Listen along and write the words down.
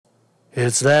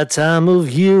It's that time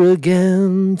of year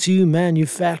again to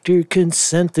manufacture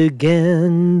consent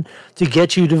again to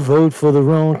get you to vote for the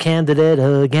wrong candidate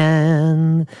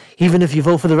again. Even if you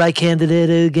vote for the right candidate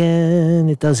again,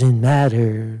 it doesn't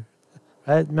matter.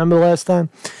 Right? Remember last time?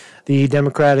 The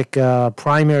Democratic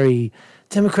primary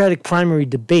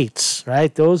debates,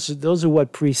 right? Those are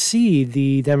what precede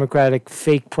the Democratic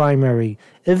fake primary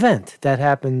event that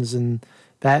happens in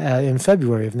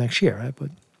February of next year, right?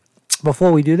 But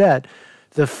before we do that,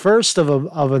 the first of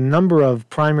a number of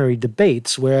primary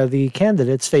debates where the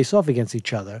candidates face off against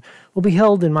each other will be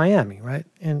held in Miami, right?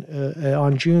 And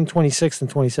on June 26th and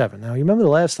 27th. Now, you remember the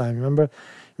last time? Remember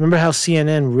how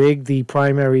CNN rigged the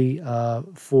primary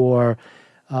for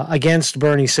against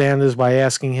Bernie Sanders by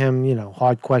asking him,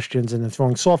 hard questions and then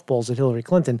throwing softballs at Hillary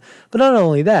Clinton. But not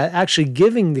only that, actually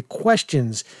giving the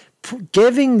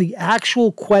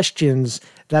actual questions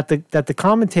that the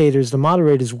commentators, the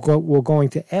moderators were going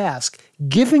to ask,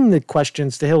 giving the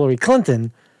questions to Hillary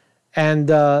Clinton and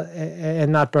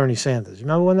not Bernie Sanders. You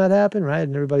remember when that happened, right?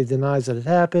 And everybody denies that it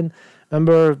happened.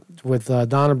 Remember with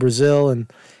Donna Brazile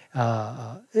and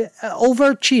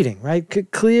overt cheating,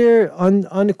 right? Clear,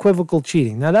 unequivocal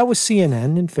cheating. Now, that was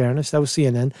CNN, in fairness. That was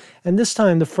CNN. And this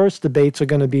time, the first debates are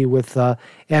going to be with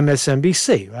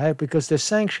MSNBC, right? Because they're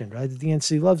sanctioned, right? The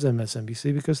DNC loves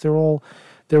MSNBC because they're all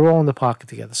in the pocket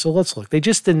together. So let's look. They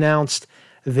just announced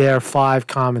their 5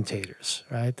 commentators,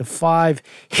 right? The 5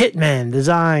 hitmen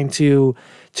designed to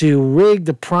rig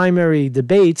the primary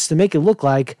debates to make it look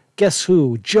like, guess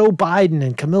who? Joe Biden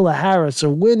and Kamala Harris are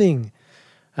winning.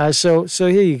 So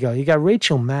here you go. You got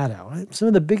Rachel Maddow, right? Some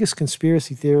of the biggest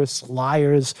conspiracy theorists,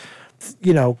 liars,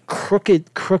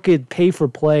 crooked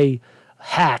pay-for-play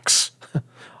hacks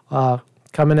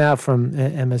coming out from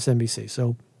MSNBC.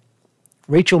 So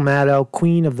Rachel Maddow,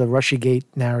 queen of the Russiagate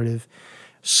narrative,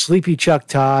 Sleepy Chuck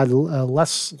Todd,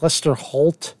 Lester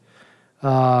Holt,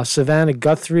 Savannah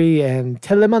Guthrie, and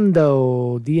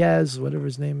Telemundo Diaz, whatever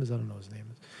his name is. I don't know his name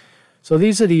is. So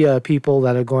these are the people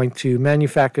that are going to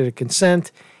manufacture the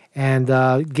consent and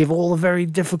give all the very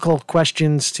difficult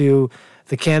questions to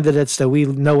the candidates that we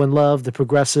know and love, the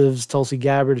progressives, Tulsi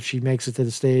Gabbard, if she makes it to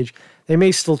the stage. They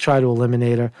may still try to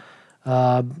eliminate her.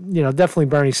 Definitely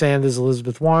Bernie Sanders,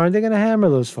 Elizabeth Warren. They're going to hammer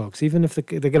those folks, even if they're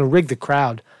going to rig the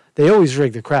crowd. They always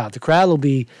rig the crowd. The crowd will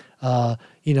be,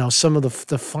 some of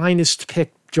the finest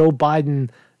picked Joe Biden,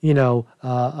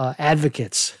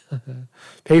 advocates.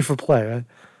 Pay for play, right?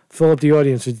 Fill up the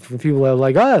audience with people that are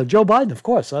like, Joe Biden, of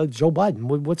course, Joe Biden.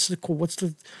 What's the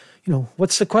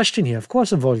question here? Of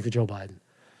course, I'm voting for Joe Biden.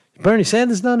 Bernie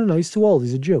Sanders, no, he's too old.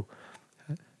 He's a Jew.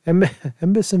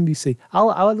 MSNBC.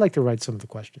 I would like to write some of the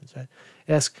questions. Right?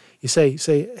 Ask, you say,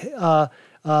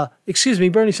 excuse me,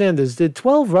 Bernie Sanders, did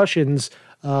 12 Russians,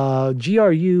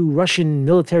 GRU Russian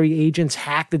military agents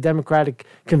hack the Democratic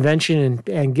convention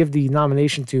and give the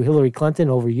nomination to Hillary Clinton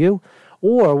over you?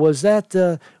 Or was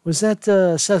that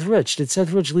Seth Rich? Did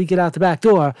Seth Rich leak it out the back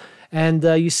door and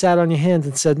you sat on your hands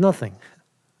and said nothing?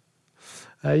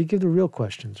 You give the real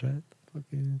questions, right?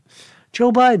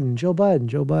 Joe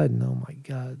Biden. Oh, my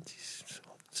God.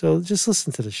 So just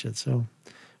listen to the shit. So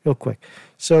real quick.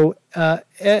 So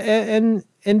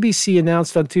NBC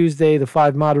announced on Tuesday the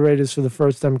 5 moderators for the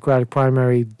first Democratic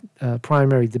primary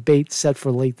debate set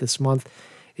for late this month.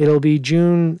 It'll be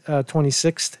June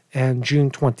 26th and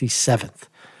June 27th.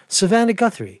 Savannah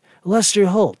Guthrie, Lester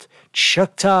Holt,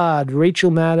 Chuck Todd,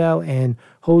 Rachel Maddow, and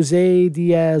Jose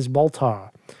Diaz-Baltar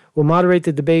will moderate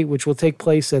the debate, which will take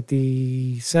place at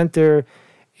the center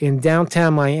in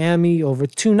downtown Miami over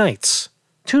 2 nights.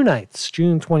 2 nights,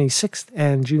 June 26th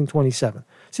and June 27th.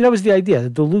 See, that was the idea, to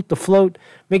dilute the float,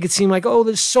 make it seem like,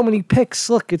 there's so many picks.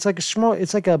 Look, it's like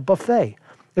a buffet.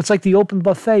 It's like the open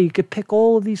buffet. You could pick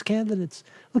all of these candidates.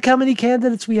 Look how many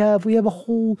candidates we have. We have a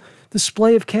whole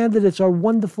display of candidates, our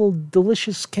wonderful,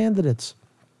 delicious candidates.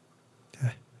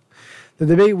 Okay. The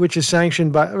debate, which is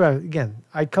sanctioned by, again,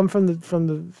 I come from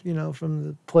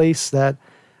the place that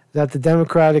the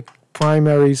Democratic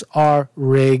primaries are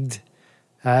rigged.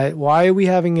 Why are we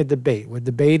having a debate? We're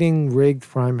debating rigged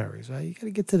primaries. Right? You got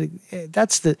to get to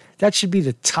that should be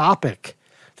the topic.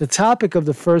 The topic of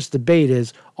the first debate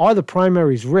is, are the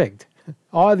primaries rigged?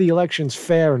 Are the elections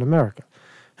fair in America?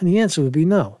 And the answer would be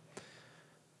no.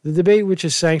 The debate, which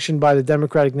is sanctioned by the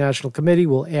Democratic National Committee,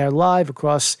 will air live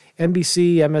across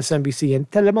NBC, MSNBC, and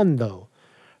Telemundo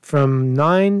from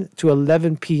 9 to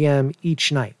 11 p.m.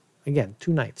 each night. Again,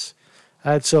 2 nights.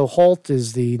 So Holt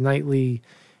is the nightly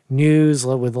news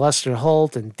with Lester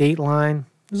Holt and Dateline.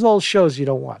 These are all shows you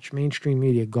don't watch. Mainstream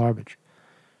media garbage.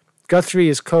 Guthrie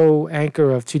is co-anchor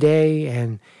of Today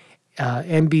and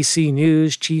NBC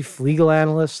News chief legal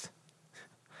analyst.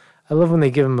 I love when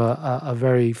they give him a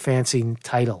very fancy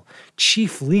title.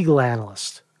 Chief Legal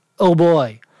Analyst. Oh,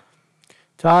 boy.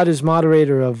 Todd is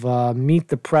moderator of Meet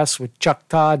the Press with Chuck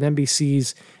Todd,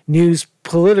 NBC's news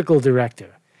political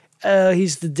director.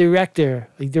 He's the director.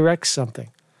 He directs something.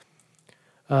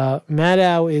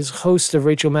 Maddow is host of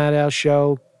Rachel Maddow's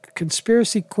show,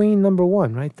 Conspiracy Queen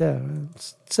 #1, right there.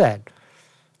 It's sad.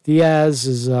 Diaz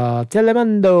is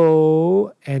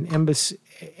Telemundo and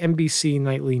NBC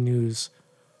Nightly News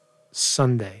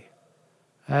Sunday.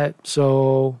 All right,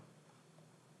 so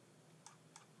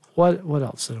what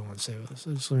else did I want to say with this?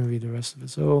 Just let me read the rest of it.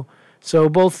 So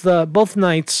both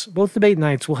debate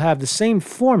nights will have the same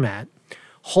format.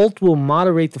 Holt will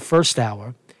moderate the first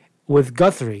hour with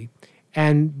Guthrie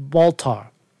and Baltar.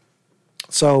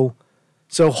 So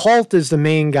Holt is the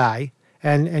main guy,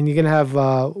 and you're going to have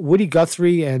Woody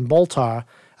Guthrie and Baltar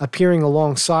appearing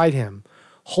alongside him.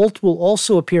 Holt will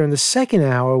also appear in the second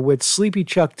hour with Sleepy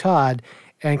Chuck Todd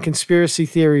and Conspiracy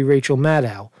Theory Rachel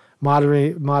Maddow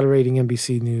moderating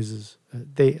NBC News.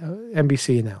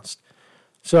 NBC announced.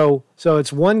 So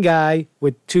it's one guy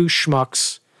with two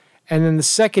schmucks, and in the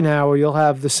second hour you'll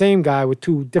have the same guy with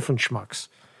two different schmucks.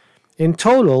 In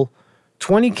total,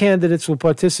 20 candidates will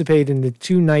participate in the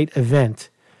two-night event,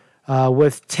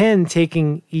 with 10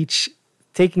 taking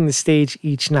the stage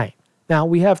each night. Now,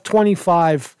 we have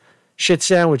 25 shit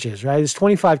sandwiches, right? There's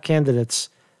 25 candidates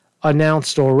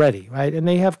announced already, right? And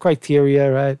they have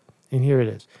criteria, right? And here it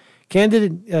is.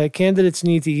 Candidates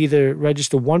need to either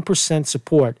register 1%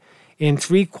 support in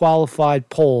 3 qualified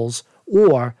polls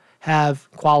or have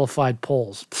qualified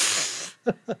polls.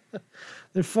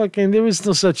 There is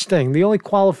no such thing. The only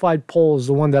qualified poll is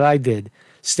the one that I did,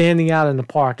 standing out in the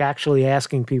park, actually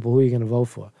asking people who you're going to vote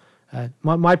for.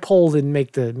 My poll didn't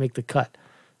make the cut.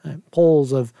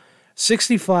 Polls of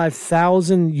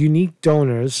 65,000 unique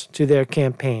donors to their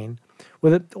campaign.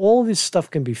 All this stuff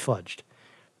can be fudged.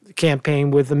 The campaign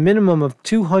with a minimum of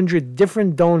 200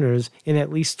 different donors in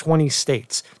at least 20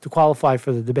 states to qualify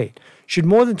for the debate. Should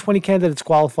more than 20 candidates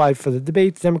qualify for the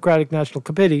debate, the Democratic National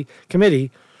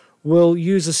Committee will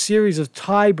use a series of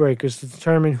tiebreakers to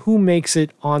determine who makes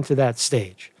it onto that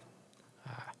stage.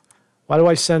 Why do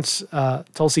I sense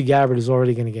Tulsi Gabbard is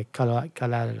already going to get cut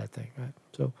out of that thing? Right?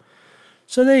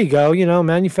 So there you go.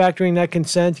 Manufacturing that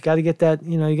consent. You got to get that.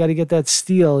 You got to get that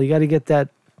steel. You got to get that.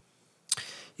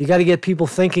 You got to get people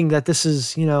thinking that this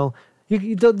is.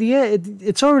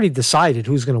 It's already decided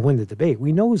who's going to win the debate.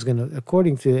 We know who's going to,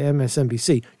 according to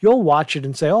MSNBC. You'll watch it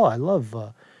and say, "Oh, I love."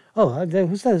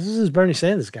 Who's that? This is Bernie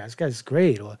Sanders guy. This guy's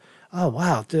great. Or, oh,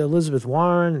 wow, Elizabeth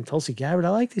Warren and Tulsi Gabbard. I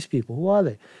like these people. Who are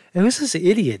they? And who's this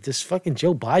idiot, this fucking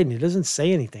Joe Biden? He doesn't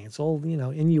say anything. It's all,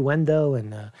 innuendo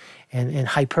and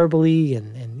hyperbole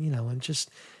and just,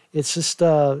 it's just,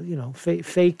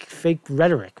 fake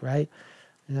rhetoric, right?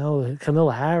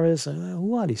 Kamala Harris.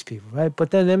 Who are these people, right?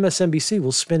 But then MSNBC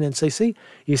will spin and say,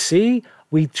 see,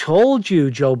 we told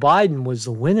you Joe Biden was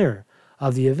the winner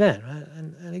of the event, right?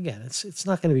 And again, it's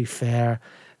not going to be fair.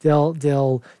 They'll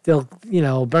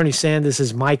Bernie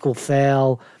Sanders' mic will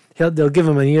fail. They'll give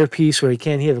him an earpiece where he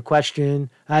can't hear the question.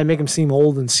 Make him seem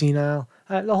old and senile.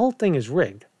 The whole thing is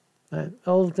rigged. Right?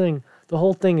 The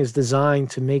whole thing is designed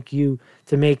to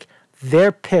make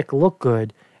their pick look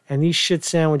good, and these shit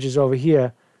sandwiches over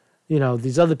here,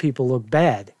 these other people look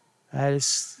bad. Right?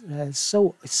 It's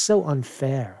so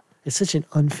unfair. It's such an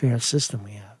unfair system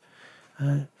we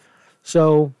have.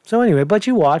 So anyway, but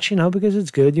you watch, because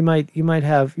it's good. You might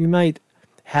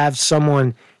have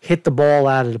someone hit the ball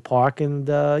out of the park, and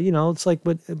it's like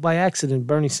by accident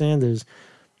Bernie Sanders,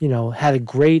 had a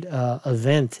great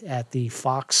event at the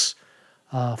Fox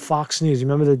News. You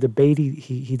remember the debate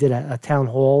he did a town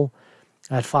hall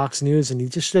at Fox News, and he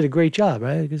just did a great job,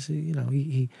 right? Because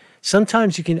he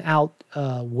sometimes you can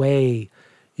outweigh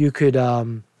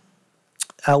the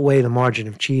margin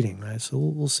of cheating, right? So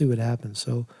we'll see what happens.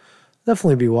 So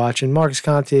definitely be watching. Marcus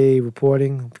Conte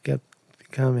reporting.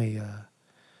 Become a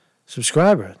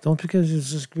subscriber. Don't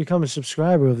just become a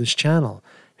subscriber of this channel.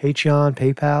 Patreon,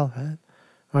 PayPal. Right?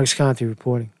 Marcus Conte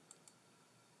reporting.